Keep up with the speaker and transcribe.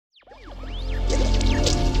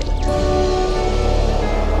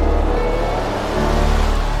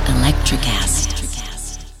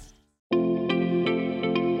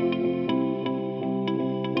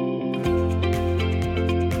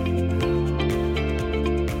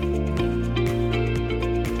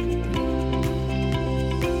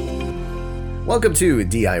Welcome to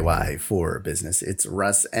DIY for Business. It's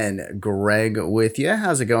Russ and Greg with you.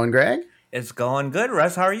 How's it going, Greg? It's going good,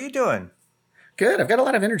 Russ. How are you doing? Good. I've got a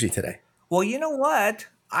lot of energy today. Well, you know what?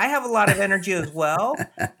 I have a lot of energy as well.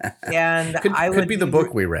 And I Could would be the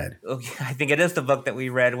book we read. I think it is the book that we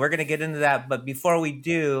read. We're going to get into that. But before we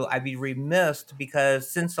do, I'd be remiss because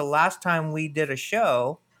since the last time we did a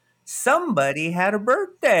show, somebody had a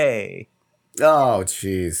birthday. Oh,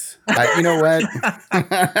 jeez. You know what?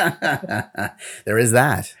 There is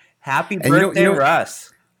that. Happy birthday,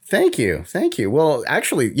 Russ. Thank you. Thank you. Well,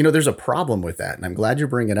 actually, there's a problem with that. And I'm glad you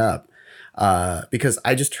bring it up because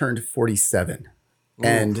I just turned 47. Oof.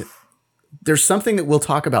 And there's something that we'll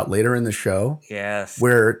talk about later in the show. Yes.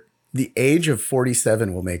 Where the age of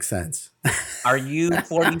 47 will make sense. Are you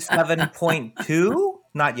 47.2?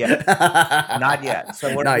 Not yet. Not yet.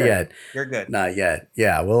 So we're not good. Yet. You're good. Not yet.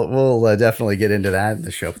 Yeah, we'll definitely get into that in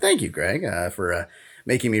the show. But thank you, Greg, for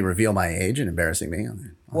making me reveal my age and embarrassing me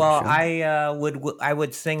on well, the show. I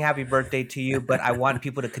would sing happy birthday to you, but I want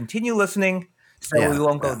people to continue listening, so we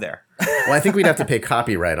won't go there. Well, I think we'd have to pay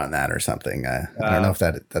copyright on that or something. I don't know if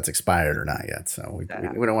that's expired or not yet, so we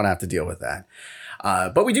don't want to have to deal with that.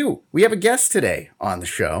 But we do. We have a guest today on the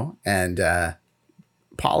show, and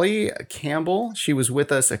Polly Campbell, she was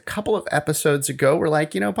with us a couple of episodes ago. We're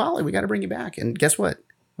like, Polly, we got to bring you back. And guess what?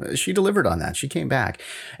 She delivered on that. She came back.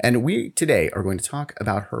 And we today are going to talk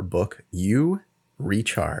about her book, You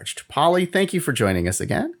Recharged. Polly, thank you for joining us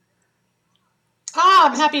again.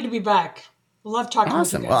 I'm happy to be back. Love talking to you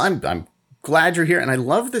guys. Well, I'm glad you're here. And I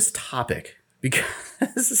love this topic because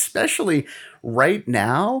especially right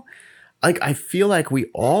now, I feel like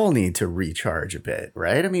we all need to recharge a bit,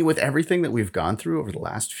 right? I mean, with everything that we've gone through over the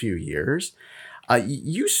last few years,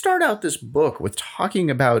 you start out this book with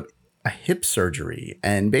talking about a hip surgery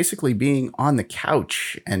and basically being on the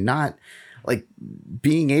couch and not like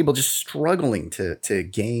being able, just struggling to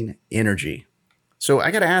gain energy. So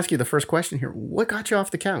I got to ask you the first question here. What got you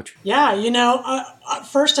off the couch? Yeah,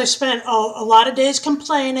 first I spent a lot of days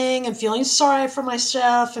complaining and feeling sorry for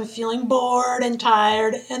myself and feeling bored and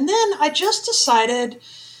tired. And then I just decided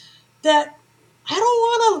that I don't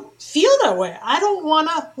want to feel that way. I don't want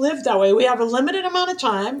to live that way. We have a limited amount of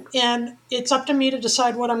time, and it's up to me to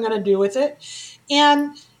decide what I'm going to do with it.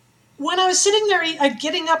 And when I was sitting there,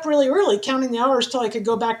 getting up really early, counting the hours till I could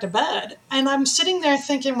go back to bed, and I'm sitting there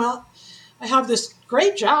thinking, well, I have this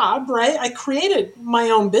great job, right? I created my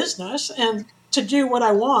own business and to do what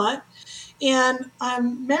I want. And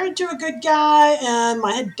I'm married to a good guy and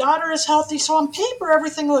my daughter is healthy. So on paper,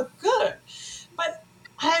 everything looked good. But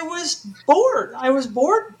I was bored. I was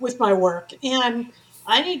bored with my work. And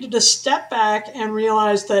I needed to step back and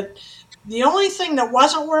realize that the only thing that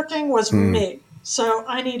wasn't working was me. So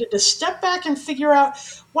I needed to step back and figure out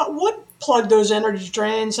what would plug those energy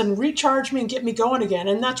drains and recharge me and get me going again.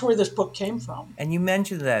 And that's where this book came from. And you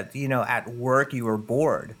mentioned that, at work you were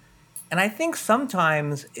bored. And I think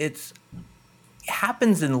sometimes it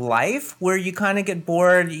happens in life where you kind of get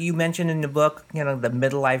bored. You mentioned in the book, the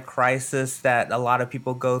midlife crisis that a lot of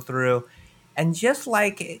people go through. And just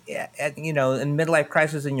like, in midlife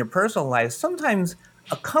crisis in your personal life, sometimes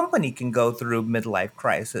a company can go through midlife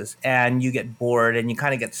crisis and you get bored and you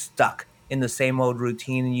kind of get stuck in the same old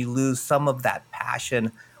routine and you lose some of that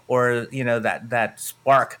passion or, that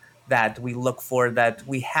spark that we look for that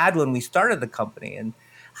we had when we started the company. And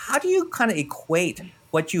how do you kind of equate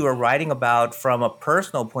what you were writing about from a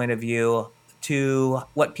personal point of view to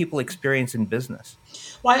what people experience in business?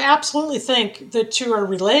 Well, I absolutely think the two are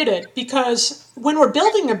related because when we're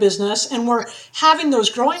building a business and we're having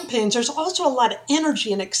those growing pains, there's also a lot of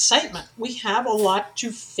energy and excitement. We have a lot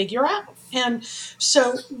to figure out. And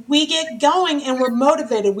so we get going and we're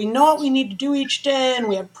motivated. We know what we need to do each day and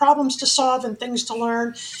we have problems to solve and things to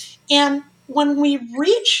learn. And when we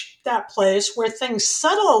reach that place where things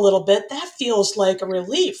settle a little bit, that feels like a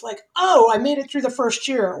relief. Like, oh, I made it through the first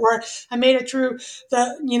year, or I made it through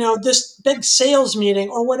this big sales meeting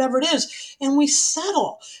or whatever it is. And we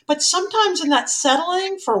settle. But sometimes in that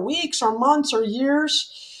settling for weeks or months or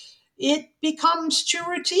years, it becomes too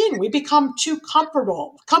routine. We become too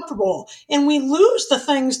comfortable, and we lose the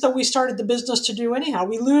things that we started the business to do anyhow.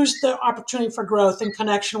 We lose the opportunity for growth and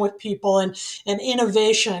connection with people and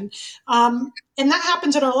innovation. And that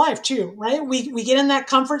happens in our life too, right? We get in that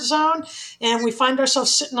comfort zone and we find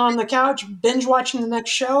ourselves sitting on the couch, binge watching the next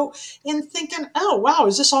show and thinking, oh, wow,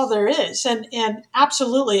 is this all there is? And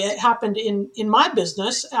absolutely, it happened in my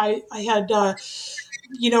business. I had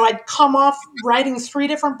I'd come off writing 3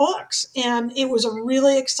 different books and it was a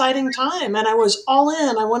really exciting time and I was all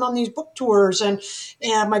in. I went on these book tours and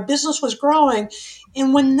my business was growing.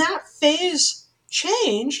 And when that phase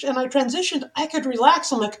changed and I transitioned, I could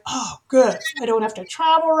relax. I'm like, oh, good. I don't have to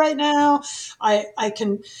travel right now. I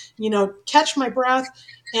can, catch my breath.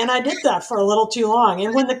 And I did that for a little too long.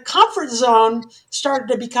 And when the comfort zone started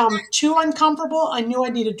to become too uncomfortable, I knew I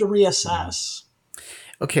needed to reassess.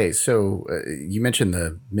 Okay, so you mentioned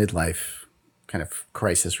the midlife kind of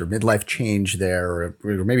crisis or midlife change there,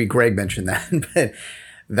 or maybe Greg mentioned that, but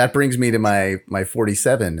that brings me to my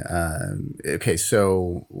 47. Okay,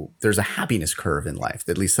 so there's a happiness curve in life.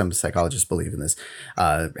 At least some psychologists believe in this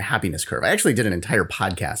happiness curve. I actually did an entire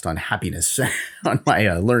podcast on happiness on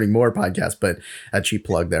my Learning More podcast, but a cheap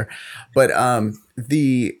plug there. But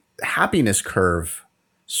the happiness curve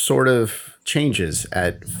sort of changes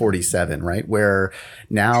at 47, right? Where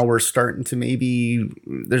now we're starting to maybe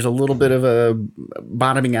there's a little bit of a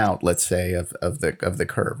bottoming out, let's say, of the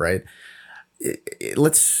curve, right?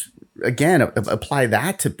 Let's again apply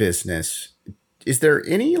that to business. Is there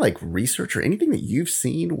any like research or anything that you've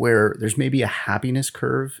seen where there's maybe a happiness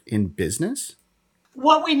curve in business?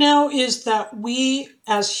 What we know is that we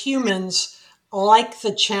as humans like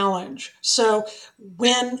the challenge. So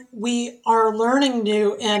when we are learning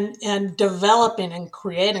new and developing and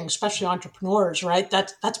creating, especially entrepreneurs, right?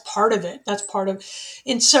 That's part of it. That's part of,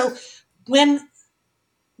 and so when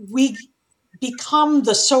we become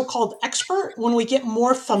the so-called expert, when we get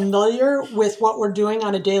more familiar with what we're doing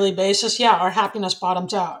on a daily basis, yeah, our happiness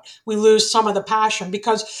bottoms out. We lose some of the passion,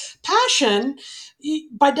 because passion,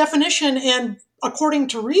 by definition and according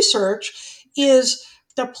to research, is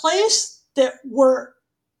the place that we're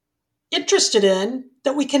interested in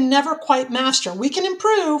that we can never quite master. We can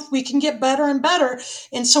improve, we can get better and better.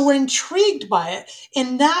 And so we're intrigued by it.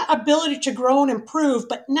 And that ability to grow and improve,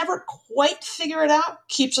 but never quite figure it out,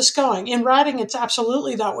 keeps us going. In writing, it's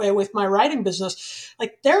absolutely that way with my writing business.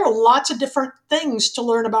 Like, there are lots of different things to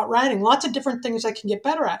learn about writing, lots of different things I can get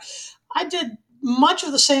better at. I did much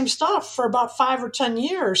of the same stuff for about 5 or 10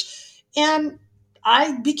 years. And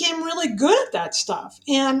I became really good at that stuff.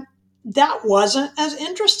 And that wasn't as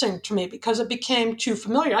interesting to me because it became too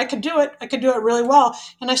familiar. I could do it. I could do it really well.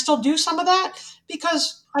 And I still do some of that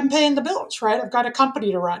because I'm paying the bills, right? I've got a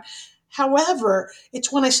company to run. However,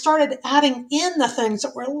 it's when I started adding in the things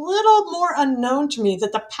that were a little more unknown to me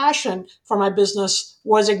that the passion for my business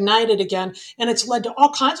was ignited again. And it's led to all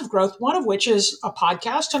kinds of growth, one of which is a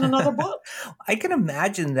podcast and another book. I can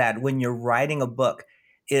imagine that when you're writing a book,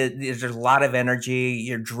 there's a lot of energy.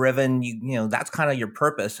 You're driven. That's kind of your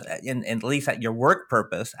purpose, and at least at your work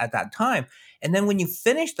purpose at that time. And then when you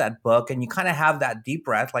finish that book and you kind of have that deep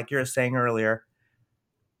breath, like you were saying earlier,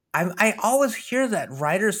 I always hear that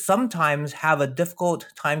writers sometimes have a difficult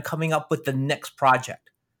time coming up with the next project,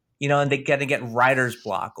 and they get writer's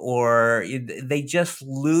block, or they just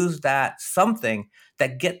lose that something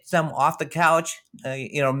that gets them off the couch,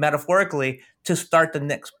 metaphorically, to start the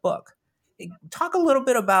next book. Talk a little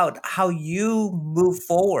bit about how you move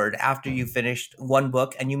forward after you finished one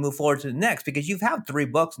book and you move forward to the next, because you've had 3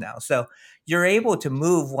 books now. So you're able to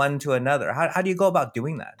move one to another. How do you go about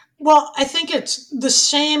doing that? Well, I think it's the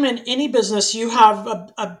same in any business. You have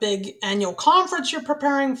a big annual conference you're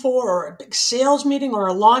preparing for, or a big sales meeting, or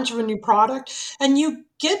a launch of a new product, and you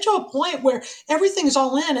get to a point where everything's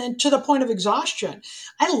all in and to the point of exhaustion.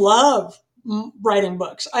 I love writing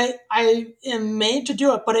books. I am made to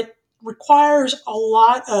do it, but it requires a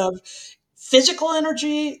lot of physical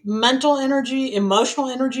energy, mental energy, emotional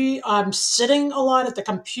energy. I'm sitting a lot at the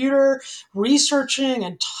computer, researching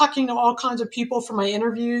and talking to all kinds of people for my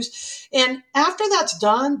interviews. And after that's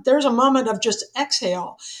done, there's a moment of just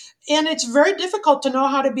exhale. And it's very difficult to know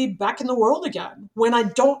how to be back in the world again when I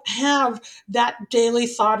don't have that daily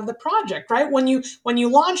thought of the project, right? When you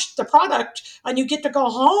launch the product and you get to go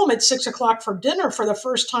home at 6 o'clock for dinner for the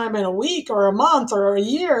first time in a week or a month or a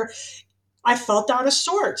year, I felt out of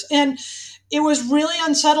sorts. And it was really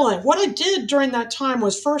unsettling. What I did during that time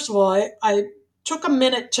was, first of all, I took a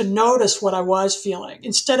minute to notice what I was feeling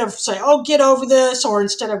instead of say, oh, get over this, or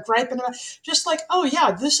instead of griping about, just like, oh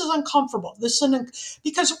yeah, this is uncomfortable.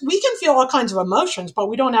 Because we can feel all kinds of emotions, but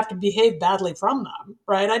we don't have to behave badly from them,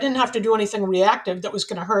 right? I didn't have to do anything reactive that was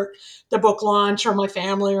going to hurt the book launch or my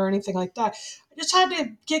family or anything like that. I just had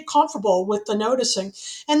to get comfortable with the noticing.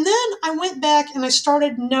 And then I went back and I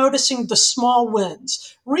started noticing the small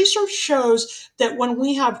wins. Research shows that when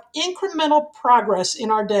we have incremental progress in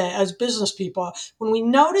our day as business people, when we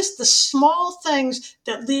notice the small things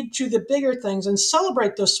that lead to the bigger things and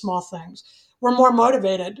celebrate those small things, we're more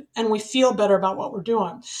motivated and we feel better about what we're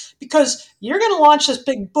doing. Because you're going to launch this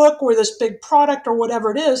big book or this big product or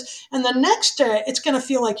whatever it is, and the next day it's going to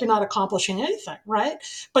feel like you're not accomplishing anything, right?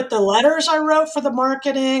 But the letters I wrote for the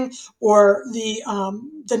marketing, or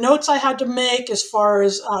the notes I had to make as far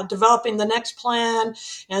as developing the next plan,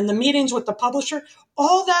 and the meetings with the publisher,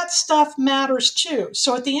 all that stuff matters too.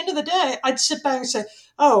 So at the end of the day, I'd sit back and say,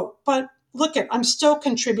 oh, but look I'm still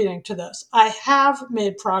contributing to this. I have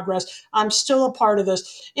made progress. I'm still a part of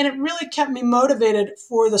this. And it really kept me motivated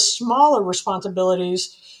for the smaller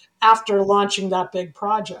responsibilities after launching that big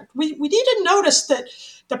project. We need to notice that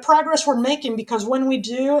the progress we're making, because when we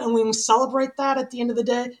do and we celebrate that at the end of the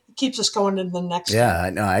day, it keeps us going into the next Yeah,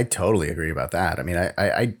 no, I totally agree about that. I mean,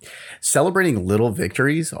 I celebrating little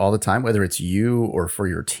victories all the time, whether it's you or for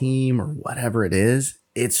your team or whatever it is,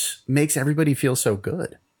 it's makes everybody feel so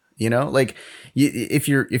good. You know, like if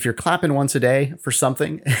you're clapping once a day for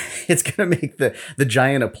something, it's going to make the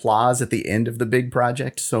giant applause at the end of the big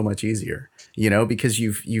project so much easier, you know, because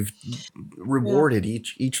you've rewarded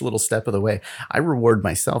each little step of the way. I reward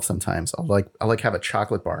myself sometimes. I'll have a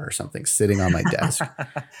chocolate bar or something sitting on my desk.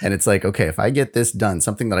 And it's like, okay, if I get this done,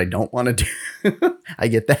 something that I don't want to do, I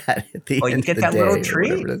get that at the end you get of the that day little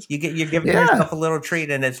treat. You give yourself a little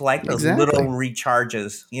treat, and it's like those little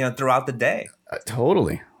recharges, throughout the day.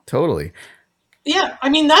 Totally. Yeah, I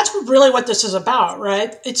mean, that's really what this is about,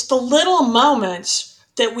 right? It's the little moments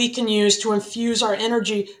that we can use to infuse our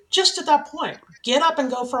energy just at that point. Get up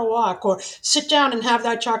and go for a walk, or sit down and have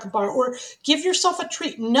that chocolate bar, or give yourself a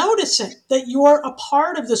treat, noticing that you're a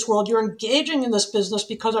part of this world. You're engaging in this business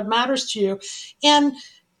because it matters to you. And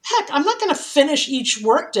heck, I'm not going to finish each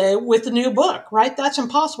workday with a new book, right? That's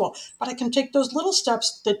impossible. But I can take those little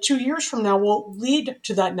steps that 2 years from now will lead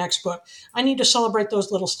to that next book. I need to celebrate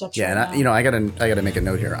those little steps. Yeah, right, and I gotta make a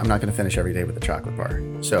note here. I'm not going to finish every day with a chocolate bar,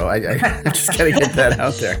 so I just gotta get that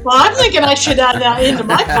out there. Well, I'm thinking I should add that into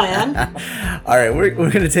my plan. All right, we're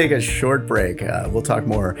going to take a short break. We'll talk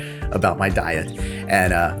more about my diet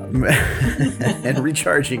and and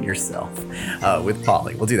recharging yourself with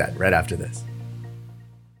Polly. We'll do that right after this.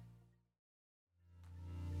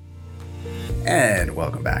 And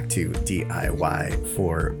welcome back to DIY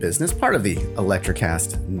for Business, part of the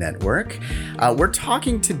Electrocast network. We're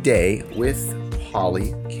talking today with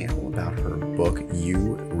Polly Campbell about her book,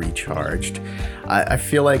 You Recharged. I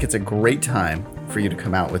feel like it's a great time for you to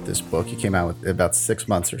come out with this book. You came out with about 6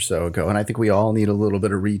 months or so ago, and I think we all need a little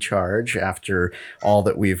bit of recharge after all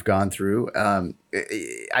that we've gone through.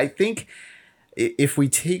 I think if we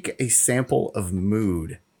take a sample of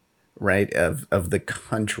mood, right, of the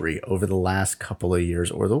country over the last couple of years,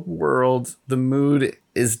 or the world, the mood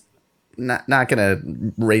is not going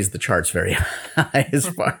to raise the charts very high as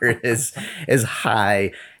far as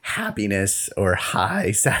high happiness or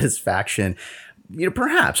high satisfaction.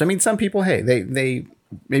 Perhaps. I mean, some people, hey, they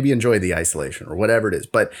maybe enjoy the isolation or whatever it is,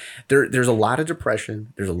 but there's a lot of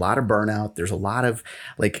depression. There's a lot of burnout. There's a lot of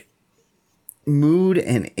mood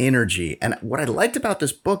and energy. And what I liked about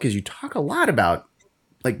this book is you talk a lot about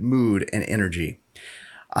mood and energy.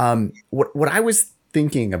 What I was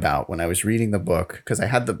thinking about when I was reading the book, because I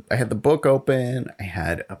had the book open, I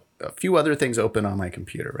had a few other things open on my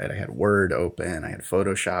computer, right? I had Word open, I had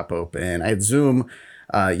Photoshop open, I had Zoom.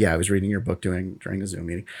 I was reading your book during a Zoom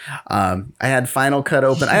meeting. I had Final Cut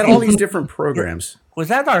open. I had all these different programs. Was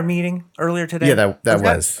that our meeting earlier today? Yeah, that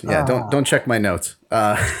was. Yeah, don't check my notes.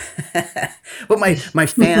 But my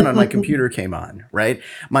fan on my computer came on, right?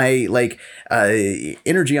 My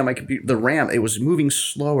energy on my computer, the RAM, it was moving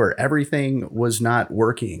slower. Everything was not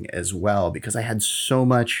working as well because I had so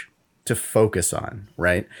much to focus on,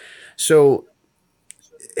 right? So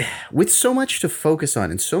with so much to focus on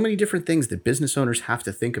and so many different things that business owners have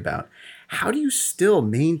to think about, how do you still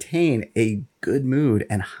maintain a good mood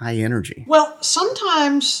and high energy? Well,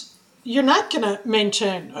 sometimes you're not going to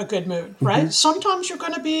maintain a good mood, right? Mm-hmm. Sometimes you're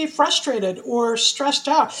going to be frustrated or stressed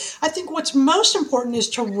out. I think what's most important is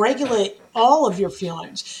to regulate all of your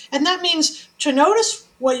feelings. And that means to notice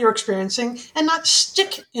what you're experiencing and not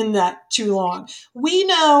stick in that too long. We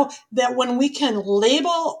know that when we can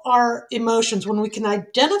label our emotions, when we can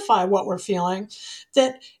identify what we're feeling,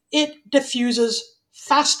 that it diffuses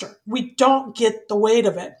faster. We don't get the weight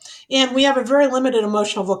of it. And we have a very limited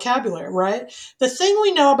emotional vocabulary, right? The thing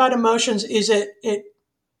we know about emotions is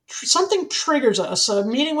something triggers us, a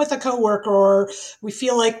meeting with a coworker, or we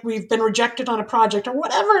feel like we've been rejected on a project, or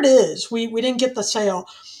whatever it is. We didn't get the sale.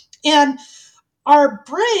 And our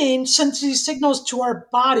brain sends these signals to our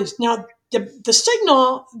bodies. Now, the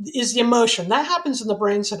signal is the emotion that happens in the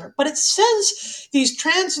brain center, but it sends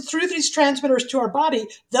through these transmitters to our body.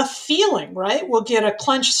 The feeling, right? We'll get a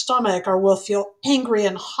clenched stomach, or we'll feel angry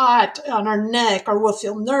and hot on our neck, or we'll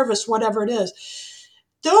feel nervous, whatever it is.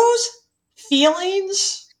 Those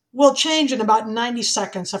feelings will change in about 90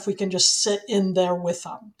 seconds if we can just sit in there with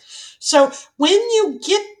them. So when you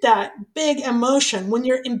get that big emotion, when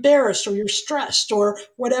you're embarrassed or you're stressed or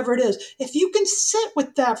whatever it is, if you can sit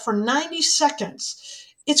with that for 90 seconds,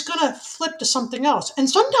 it's going to flip to something else. And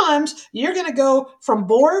sometimes you're going to go from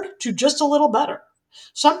bored to just a little better.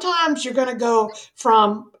 Sometimes you're going to go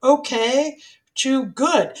from okay to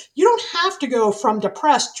good. You don't have to go from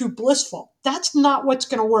depressed to blissful. That's not what's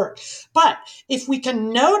going to work. But if we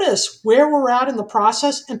can notice where we're at in the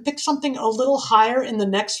process and pick something a little higher in the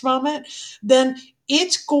next moment, then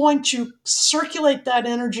it's going to circulate that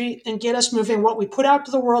energy and get us moving. What we put out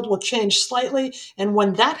to the world will change slightly. And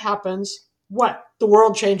when that happens, what? The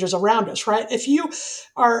world changes around us, right? If you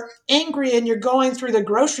are angry and you're going through the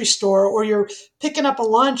grocery store, or you're picking up a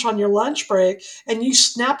lunch on your lunch break and you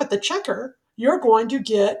snap at the checker, you're going to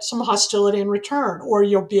get some hostility in return, or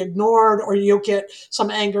you'll be ignored, or you'll get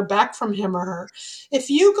some anger back from him or her.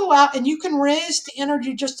 If you go out and you can raise the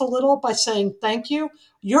energy just a little by saying thank you,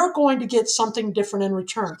 you're going to get something different in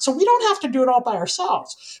return. So we don't have to do it all by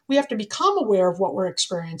ourselves. We have to become aware of what we're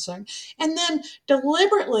experiencing and then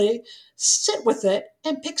deliberately sit with it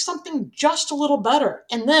and pick something just a little better.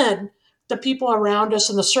 And then the people around us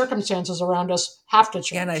and the circumstances around us have to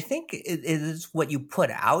change. And I think it is what you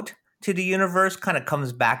put out to the universe kind of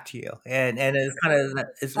comes back to you, and it's kind of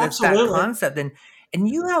it's that concept. And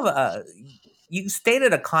you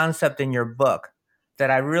stated a concept in your book that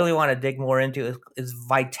I really want to dig more into is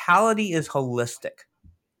vitality is holistic.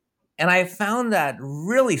 And I found that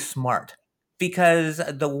really smart, because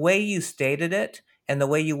the way you stated it and the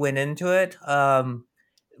way you went into it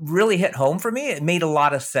really hit home for me. It made a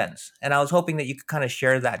lot of sense. And I was hoping that you could kind of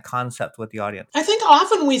share that concept with the audience. I think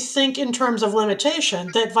often we think in terms of limitation,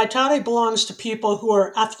 that vitality belongs to people who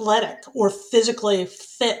are athletic or physically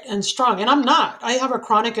fit and strong. And I'm not. I have a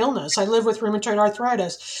chronic illness. I live with rheumatoid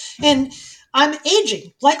arthritis. And I'm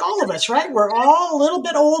aging, like all of us, right? We're all a little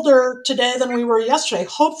bit older today than we were yesterday.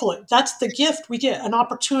 Hopefully, that's the gift we get, an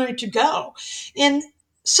opportunity to go. And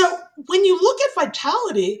so when you look at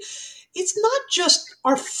vitality, it's not just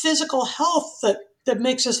our physical health that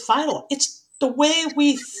makes us vital. It's the way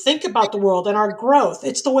we think about the world and our growth.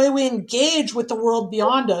 It's the way we engage with the world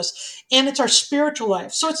beyond us. And it's our spiritual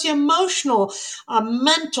life. So it's the emotional,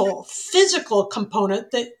 mental, physical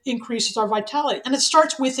component that increases our vitality. And it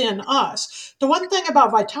starts within us. The one thing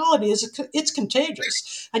about vitality is it's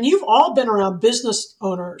contagious. And you've all been around business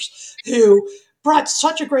owners who brought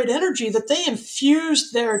such a great energy that they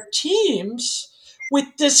infused their teams with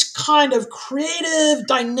this kind of creative,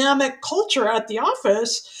 dynamic culture at the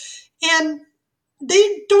office, and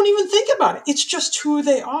they don't even think about it. It's just who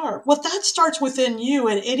they are. Well, that starts within you,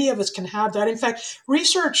 and any of us can have that. In fact,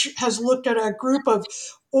 research has looked at a group of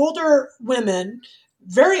older women,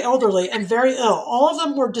 very elderly and very ill. All of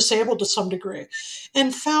them were disabled to some degree,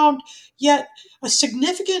 and found yet a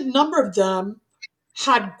significant number of them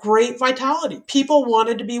had great vitality. People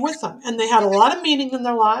wanted to be with them, and they had a lot of meaning in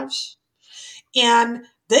their lives. And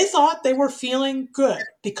they thought they were feeling good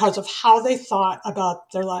because of how they thought about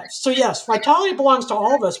their lives. So yes, vitality belongs to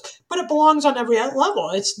all of us, but it belongs on every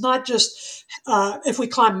level. It's not just if we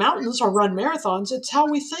climb mountains or run marathons. It's how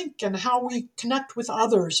we think and how we connect with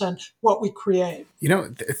others and what we create. You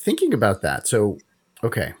know, thinking about that. So,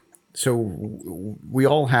 okay. So we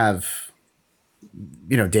all have,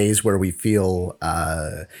 you know, days where we feel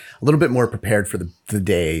a little bit more prepared for the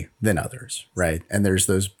day than others, right? And there's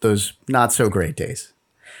those not so great days.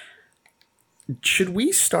 Should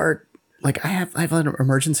we start, like I have an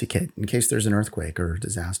emergency kit in case there's an earthquake or a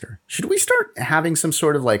disaster. Should we start having some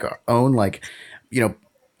sort of like our own, like, you know,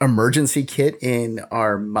 emergency kit in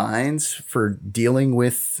our minds for dealing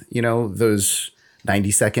with, you know, those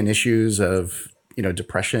 90-second issues of, you know,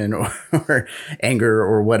 depression or anger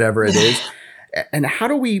or whatever it is? And how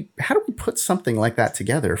do we put something like that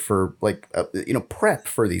together for like, you know, prep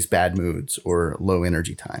for these bad moods or low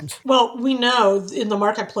energy times? Well, we know in the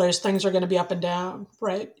marketplace, things are going to be up and down,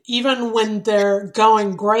 right? Even when they're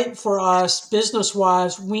going great for us business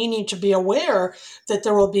wise, we need to be aware that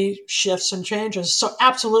there will be shifts and changes. So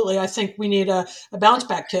absolutely, I think we need a bounce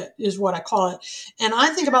back kit is what I call it. And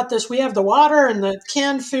I think about this. We have the water and the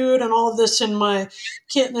canned food and all of this in my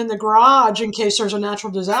kit in the garage in case there's a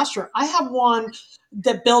natural disaster. I have one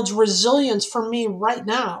that builds resilience for me right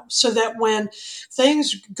now, so that when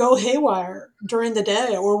things go haywire during the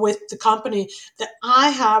day or with the company, that I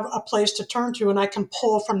have a place to turn to and I can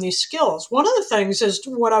pull from these skills. One of the things is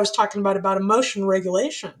what I was talking about emotion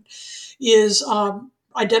regulation, is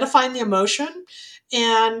identifying the emotion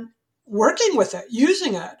and working with it,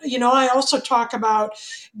 using it. I also talk about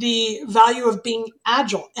the value of being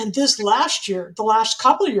agile. And this last year, the last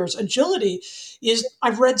couple of years, agility is,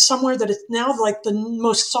 I've read somewhere that it's now like the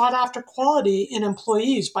most sought after quality in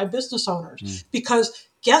employees by business owners. Because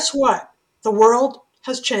guess what? The world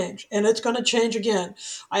has changed and it's going to change again.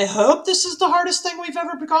 I hope this is the hardest thing we've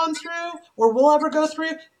ever gone through or will ever go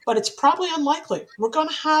through, but it's probably unlikely. We're going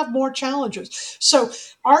to have more challenges. So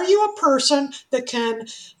are you a person that can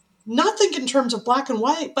not think in terms of black and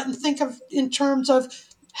white, but think of in terms of,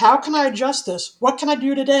 how can I adjust this? What can I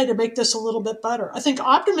do today to make this a little bit better? I think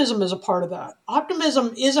optimism is a part of that.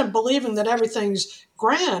 Optimism isn't believing that everything's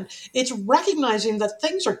grand. It's recognizing that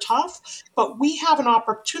things are tough, but we have an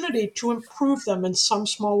opportunity to improve them in some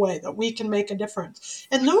small way, that we can make a difference.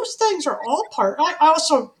 And those things are all part. I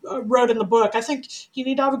also wrote in the book, I think you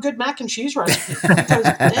need to have a good mac and cheese recipe, because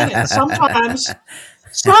dang it, sometimes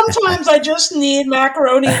I just need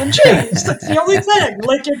macaroni and cheese. That's the only thing,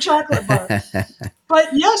 like your chocolate bar. But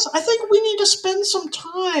yes, I think we need to spend some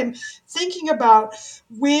time thinking about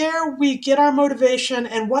where we get our motivation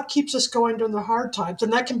and what keeps us going during the hard times.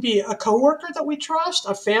 And that can be a coworker that we trust,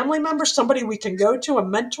 a family member, somebody we can go to, a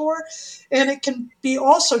mentor. And it can be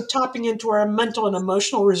also tapping into our mental and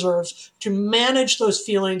emotional reserves to manage those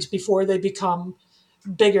feelings before they become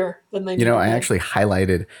bigger than they need to be. I actually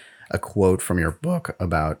highlighted a quote from your book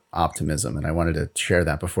about optimism, and I wanted to share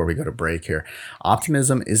that before we go to break here.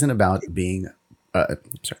 Optimism isn't about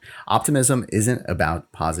Optimism isn't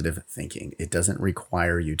about positive thinking. It doesn't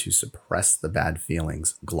require you to suppress the bad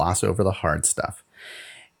feelings, gloss over the hard stuff.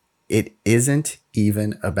 It isn't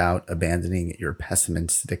even about abandoning your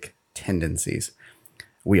pessimistic tendencies.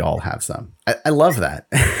 We all have some. I love that.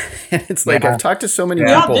 It's like, I've talked to so many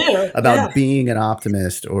people about being an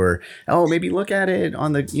optimist, or, maybe look at it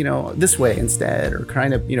on the, this way instead, or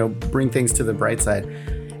kind of, bring things to the bright side.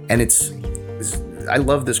 And I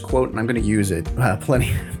love this quote, and I'm going to use it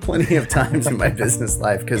plenty of times in my business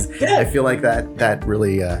life, because I feel like that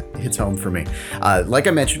really hits home for me. Like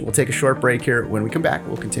I mentioned, we'll take a short break here. When we come back,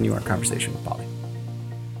 we'll continue our conversation with Polly.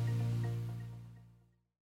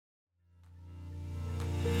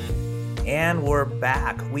 And we're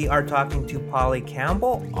back. We are talking to Polly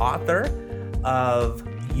Campbell, author of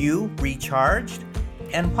You Recharged.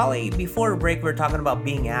 And Polly, before the break, we were talking about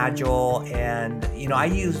being agile, and I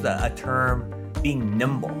used a term, being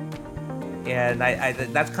nimble. And I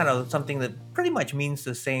that's kind of something that pretty much means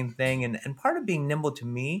the same thing. And part of being nimble to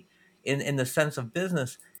me, in the sense of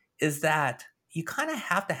business, is that you kind of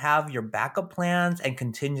have to have your backup plans and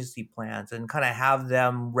contingency plans, and kind of have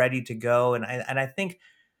them ready to go. And I think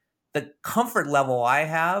the comfort level I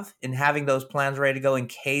have in having those plans ready to go in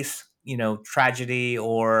case, tragedy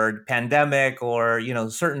or pandemic or,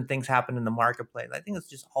 certain things happen in the marketplace. I think it's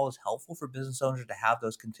just always helpful for business owners to have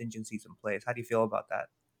those contingencies in place. How do you feel about that?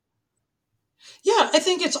 Yeah, I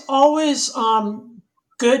think it's always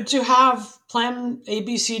good to have plan A,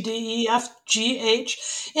 B, C, D, E, F, G,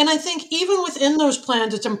 H. And I think even within those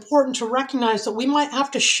plans, it's important to recognize that we might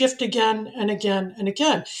have to shift again and again and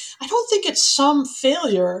again. I don't think it's some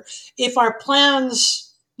failure if our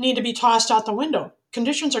plans need to be tossed out the window.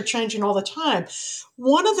 Conditions are changing all the time.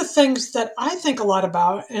 One of the things that I think a lot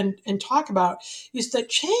about and talk about is that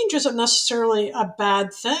change isn't necessarily a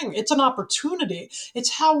bad thing. It's an opportunity.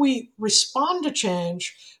 It's how we respond to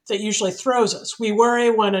change that usually throws us. We worry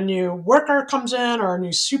when a new worker comes in, or a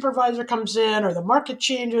new supervisor comes in, or the market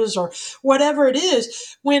changes, or whatever it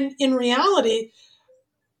is, when in reality,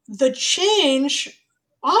 the change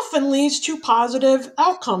often leads to positive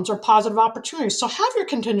outcomes or positive opportunities. So have your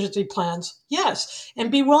contingency plans, yes,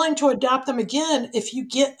 and be willing to adapt them again if you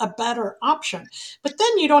get a better option. But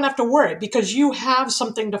then you don't have to worry, because you have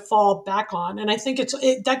something to fall back on. And I think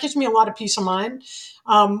that gives me a lot of peace of mind.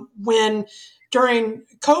 When during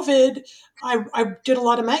COVID, I did a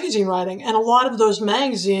lot of magazine writing, and a lot of those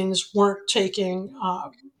magazines weren't taking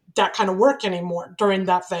that kind of work anymore during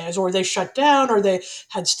that phase, or they shut down, or they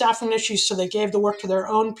had staffing issues, so they gave the work to their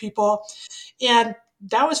own people. And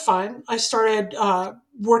that was fine. I started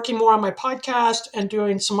working more on my podcast and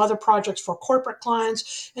doing some other projects for corporate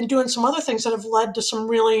clients, and doing some other things that have led to some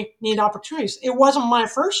really neat opportunities. It wasn't my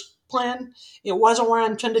first plan. It wasn't where I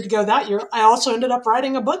intended to go that year. I also ended up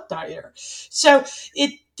writing a book that year. So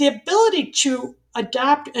the ability to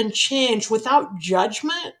adapt and change without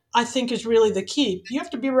judgment I think is really the key. You have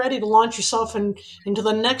to be ready to launch yourself into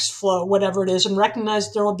the next flow, whatever it is, and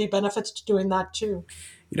recognize there will be benefits to doing that too.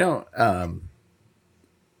 You know,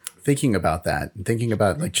 thinking about that and thinking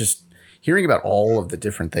about like just hearing about all of the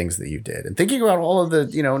different things that you did and thinking about all of the,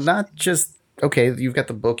 not just, okay, you've got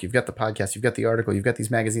the book, you've got the podcast, you've got the article, you've got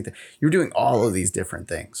these magazines. You're doing all of these different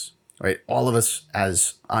things, right? All of us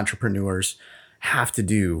as entrepreneurs have to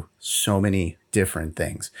do so many different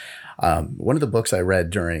things. One of the books I read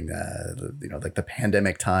during, like the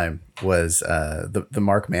pandemic time was the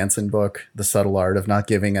Mark Manson book, The Subtle Art of Not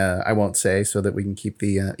Giving a, I won't say so that we can keep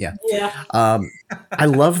the, yeah. I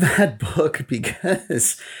love that book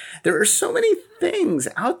because there are so many things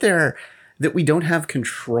out there that we don't have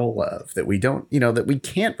control of, that we don't, that we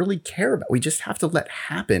can't really care about. We just have to let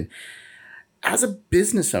happen. As a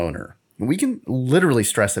business owner, we can literally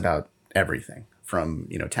stress about everything from,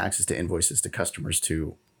 taxes to invoices to customers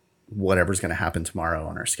to whatever's going to happen tomorrow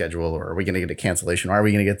on our schedule, or are we going to get a cancellation? Or are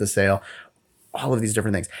we going to get the sale? All of these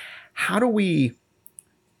different things. How do we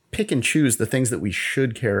pick and choose the things that we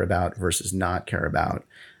should care about versus not care about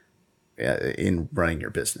in running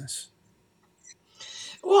your business?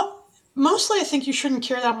 Well, mostly I think you shouldn't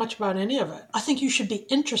care that much about any of it. I think you should be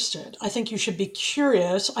interested. I think you should be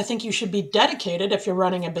curious. I think you should be dedicated if you're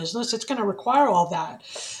running a business. It's going to require all that.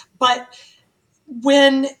 But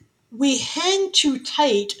when we hang too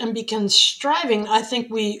tight and begin striving, I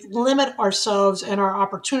think we limit ourselves and our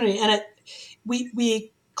opportunity, and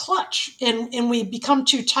we clutch and we become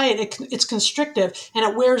too tight. It's constrictive and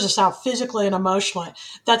it wears us out physically and emotionally.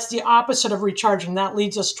 That's the opposite of recharging. That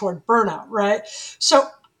leads us toward burnout, right? So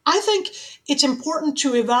I think it's important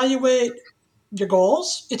to evaluate your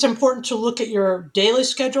goals. It's important to look at your daily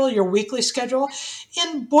schedule, your weekly schedule,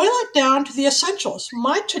 and boil it down to the essentials.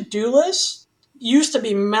 My to-do list used to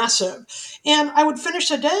be massive. And I would finish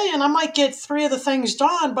a day and I might get 3 of the things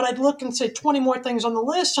done, but I'd look and say 20 more things on the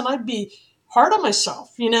list and I'd be hard on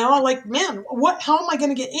myself. Like, man, how am I going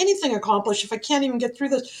to get anything accomplished if I can't even get through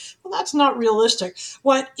this? Well, that's not realistic.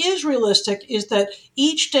 What is realistic is that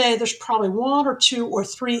each day there's probably 1 or 2 or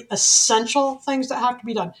 3 essential things that have to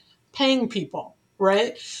be done. Paying people,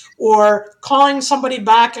 right? Or calling somebody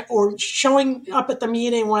back, or showing up at the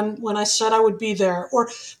meeting when I said I would be there, or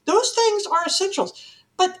those things are essentials.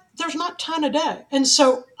 But there's not 10 a day. And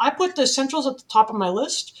so I put the essentials at the top of my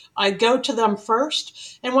list. I go to them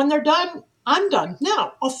first. And when they're done, I'm done.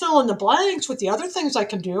 Now, I'll fill in the blanks with the other things I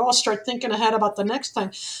can do. I'll start thinking ahead about the next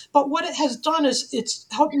thing. But what it has done is it's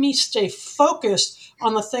helped me stay focused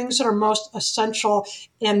on the things that are most essential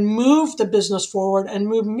and move the business forward and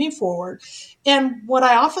move me forward. And what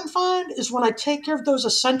I often find is when I take care of those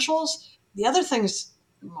essentials, the other things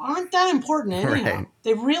aren't that important anyhow. Right.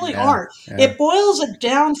 They really aren't. Yeah. It boils it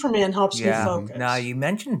down for me and helps me focus. Now, you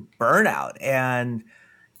mentioned burnout, and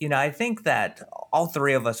I think that all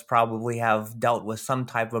 3 of us probably have dealt with some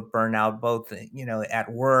type of burnout, both,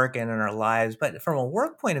 at work and in our lives. But from a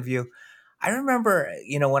work point of view, I remember,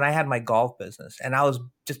 when I had my golf business and I was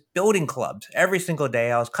just building clubs every single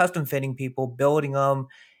day. I was custom fitting people, building them.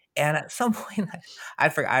 And at some point, I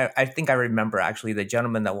think I remember actually the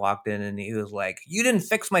gentleman that walked in and he was like, "You didn't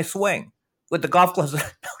fix my swing with the golf clubs." I'm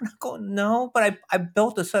going, "No, but I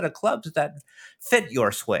built a set of clubs that fit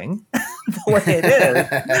your swing the way it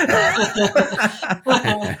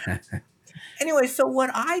is." Anyway, so what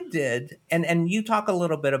I did, and you talk a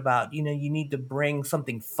little bit about, you need to bring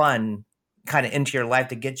something fun kind of into your life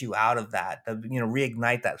to get you out of that, to,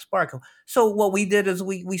 reignite that spark. So what we did is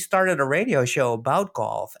we started a radio show about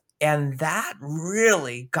golf. And that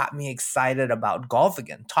really got me excited about golf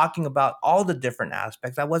again, talking about all the different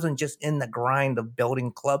aspects. I wasn't just in the grind of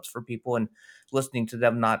building clubs for people and listening to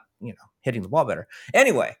them not, hitting the ball better.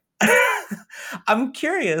 Anyway, I'm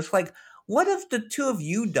curious, like, what have the 2 of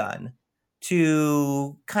you done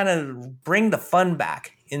to kind of bring the fun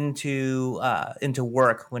back into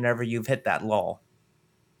work whenever you've hit that lull?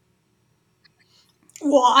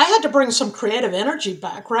 Well, I had to bring some creative energy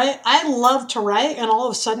back, right? I love to write, and all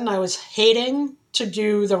of a sudden I was hating to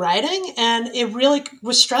do the writing, and it really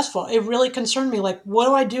was stressful. It really concerned me. Like, what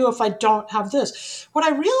do I do if I don't have this? What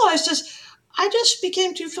I realized is I just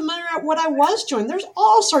became too familiar at what I was doing. There's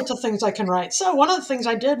all sorts of things I can write. So one of the things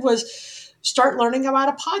I did was start learning about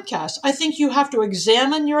a podcast. I think you have to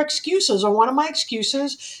examine your excuses. And one of my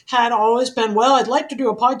excuses had always been, well, I'd like to do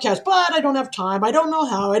a podcast, but I don't have time. I don't know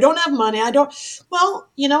how. I don't have money. Well,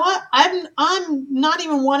 you know what? I'm not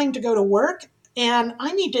even wanting to go to work, and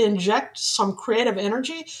I need to inject some creative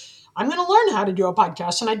energy. I'm going to learn how to do a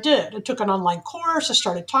podcast. And I did. I took an online course. I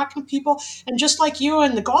started talking to people. And just like you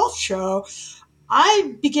in the golf show,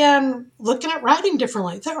 I began looking at writing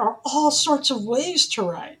differently. There are all sorts of ways to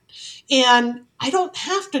write. And I don't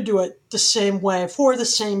have to do it the same way for the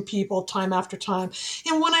same people time after time.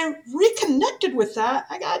 And when I reconnected with that,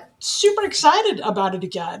 I got super excited about it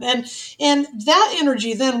again. And that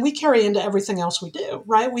energy then we carry into everything else we do,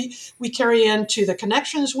 right? We carry into the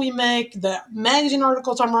connections we make, the magazine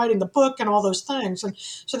articles I'm writing, the book, and all those things. And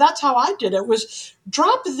so that's how I did it, was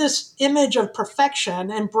drop this image of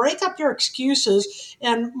perfection and break up your excuses.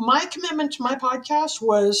 And my commitment to my podcast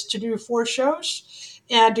was to do 4 shows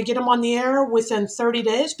and to get them on the air within 30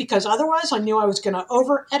 days, because otherwise I knew I was going to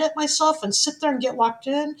over edit myself and sit there and get locked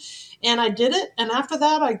in. And I did it. And after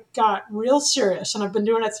that, I got real serious, and I've been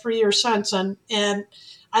doing it 3 years since. And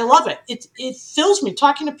I love it. It fills me.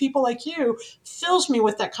 Talking to people like you fills me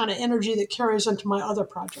with that kind of energy that carries into my other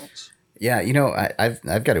projects. Yeah.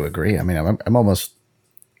 I've got to agree. I mean, I'm almost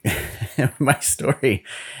my story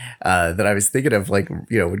that I was thinking of, like,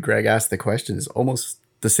 when Greg asked the question, is almost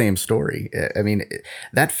the same story. I mean,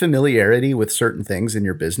 that familiarity with certain things in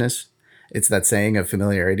your business, it's that saying of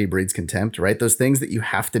familiarity breeds contempt, right? Those things that you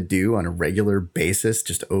have to do on a regular basis,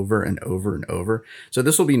 just over and over and over. So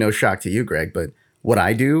this will be no shock to you, Greg, but what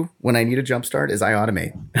I do when I need a jump start is I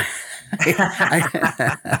automate.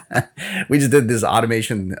 We just did this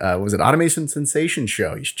automation, was it Automation Sensation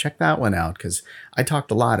show? You should check that one out, because I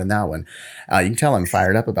talked a lot in that one. You can tell I'm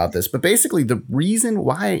fired up about this. But basically,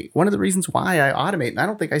 one of the reasons why I automate, and I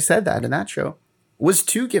don't think I said that in that show, was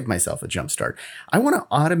to give myself a jump start. I want to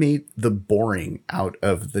automate the boring out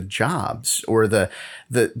of the jobs, or the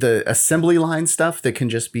assembly line stuff that can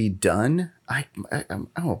just be done. I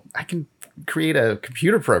can create a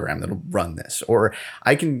computer program that'll run this, or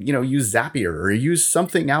I can, use Zapier or use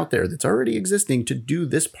something out there that's already existing to do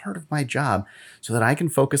this part of my job, so that I can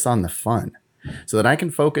focus on the fun, so that I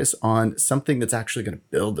can focus on something that's actually going to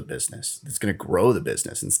build the business, that's going to grow the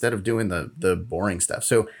business, instead of doing the boring stuff.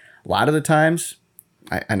 So a lot of the times,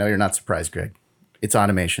 I know you're not surprised, Greg, it's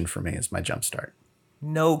automation for me as my jump start.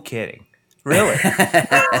 No kidding. Really?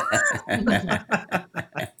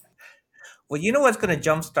 Well, you know what's going to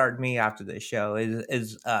jumpstart me after this show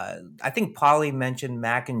is I think Polly mentioned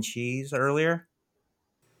mac and cheese earlier.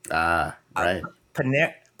 Right.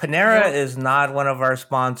 Panera is not one of our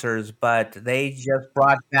sponsors, but they just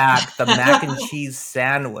brought back the mac and cheese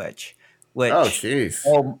sandwich, which, oh, jeez.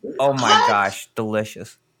 Oh my gosh,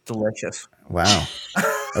 delicious. Wow.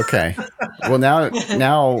 Okay. Well, now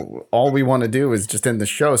all we want to do is just end the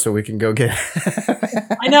show so we can go get.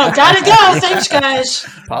 I know. Gotta go. Thanks, guys.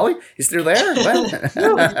 Polly, you still there?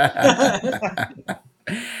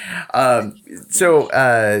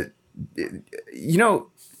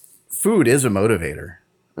 Food is a motivator,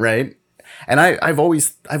 right? And I've always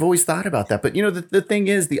thought about that. But the thing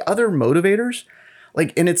is, the other motivators,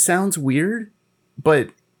 like, and it sounds weird, but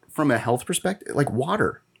from a health perspective, like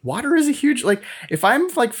water is a huge, like, if I'm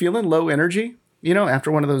like feeling low energy,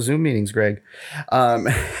 after one of those Zoom meetings, Greg,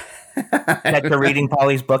 that you're reading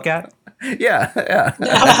Polly's book at? Yeah.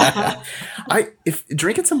 If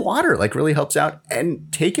drinking some water like really helps out,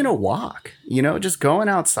 and taking a walk, just going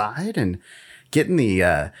outside and getting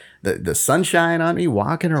the sunshine on me,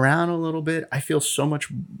 walking around a little bit, I feel so much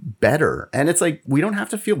better. And it's like, we don't have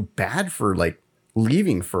to feel bad for like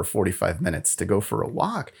leaving for 45 minutes to go for a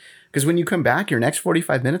walk. Because when you come back, your next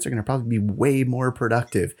 45 minutes are going to probably be way more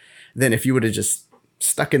productive than if you would have just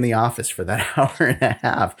stuck in the office for that hour and a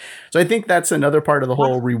half. So I think that's another part of the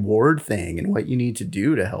whole reward thing and what you need to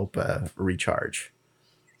do to help recharge.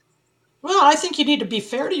 Well, I think you need to be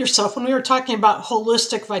fair to yourself. When we were talking about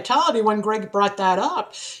holistic vitality, when Greg brought that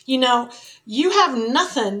up, you have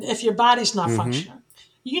nothing if your body's not functioning.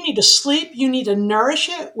 You need to sleep. You need to nourish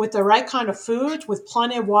it with the right kind of foods, with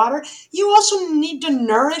plenty of water. You also need to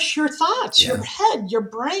nourish your thoughts, your head, your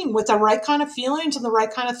brain with the right kind of feelings and the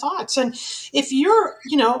right kind of thoughts. And if you're,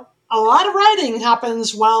 a lot of writing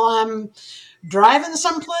happens while I'm driving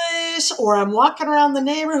someplace or I'm walking around the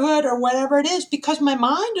neighborhood or whatever it is, because my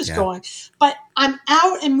mind is going, but I'm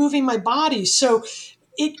out and moving my body. So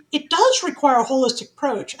it does require a holistic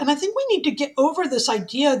approach. And I think we need to get over this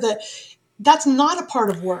idea that that's not a part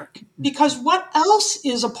of work, because what else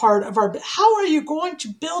is a part of how are you going to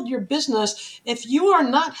build your business if you are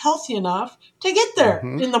not healthy enough to get there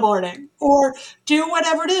in the morning or do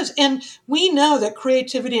whatever it is? And we know that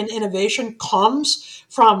creativity and innovation comes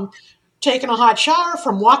from taking a hot shower,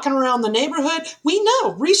 from walking around the neighborhood. We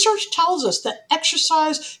know, research tells us that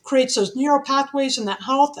exercise creates those neural pathways and that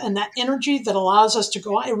health and that energy that allows us to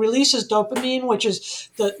go on. It releases dopamine, which is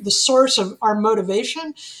the source of our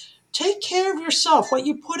motivation. Take care of yourself. What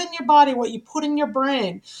you put in your body, what you put in your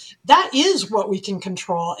brain, that is what we can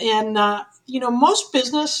control. And, most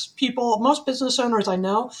business people, most business owners I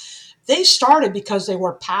know, they started because they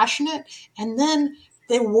were passionate and then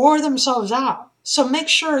they wore themselves out. So make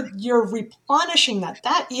sure you're replenishing that.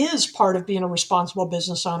 That is part of being a responsible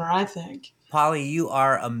business owner, I think. Polly, you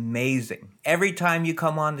are amazing. Every time you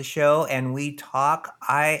come on the show and we talk,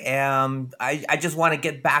 I just want to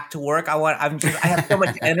get back to work. I have so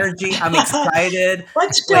much energy. I'm excited.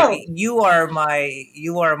 Let's go. You are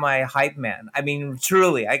my hype man. I mean,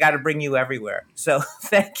 truly, I got to bring you everywhere. So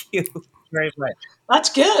thank you very much. That's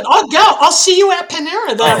good. I'll go. I'll see you at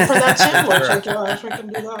Panera then for that sandwich. We can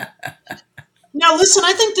do that. Now, listen,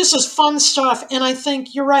 I think this is fun stuff, and I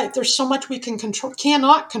think you're right. There's so much we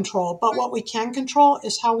cannot control, but what we can control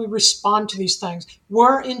is how we respond to these things.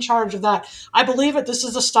 We're in charge of that. I believe it. This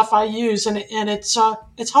is the stuff I use, and it's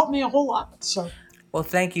helped me a whole lot. So, well,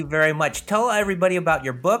 thank you very much. Tell everybody about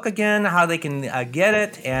your book again, how they can get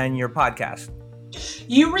it, and your podcast.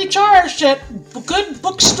 You Recharged at good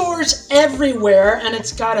bookstores everywhere, and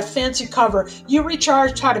it's got a fancy cover. You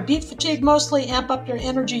Recharged, how to beat fatigue mostly, amp up your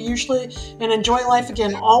energy usually, and enjoy life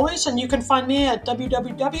again always. And you can find me at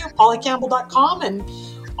www.pollycampbell.com and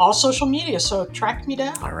all social media, so track me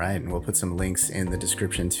down. All right, and we'll put some links in the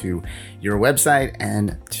description to your website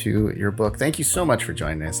and to your book. Thank you so much for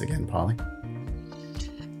joining us again, Polly.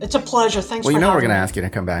 It's a pleasure. Thanks for having me. Well, we're going to me. ask you to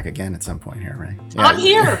come back again at some point here, right? Yeah. I'm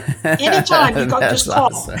here. Anytime. You just call.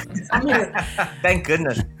 Awesome. I'm here. Thank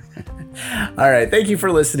goodness. All right. Thank you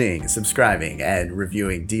for listening, subscribing, and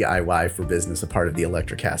reviewing DIY for Business, a part of the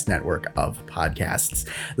Electrocast network of podcasts.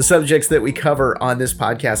 The subjects that we cover on this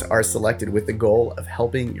podcast are selected with the goal of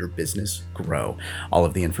helping your business grow. All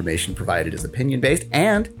of the information provided is opinion-based,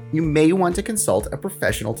 and you may want to consult a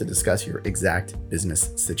professional to discuss your exact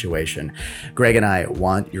business situation. Greg and I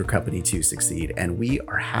want your company to succeed, and we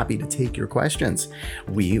are happy to take your questions.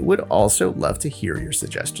 We would also love to hear your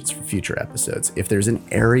suggestions for future episodes. If there's an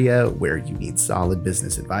area where you need solid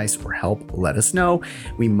business advice or help, let us know.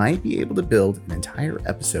 We might be able to build an entire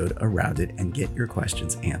episode around it and get your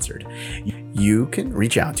questions answered. You can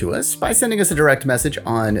reach out to us by sending us a direct message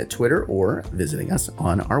on Twitter or visiting us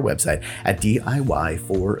on our website at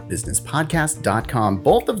DIYforbusinesspodcast.com.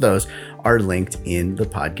 Both of those are linked in the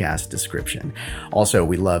podcast description. Also,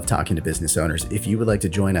 we love talking to business owners. If you would like to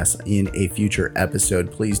join us in a future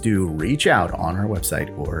episode, please do reach out on our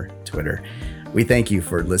website or Twitter. We thank you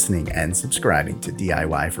for listening and subscribing to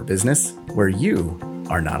DIY for Business, where you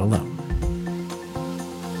are not alone.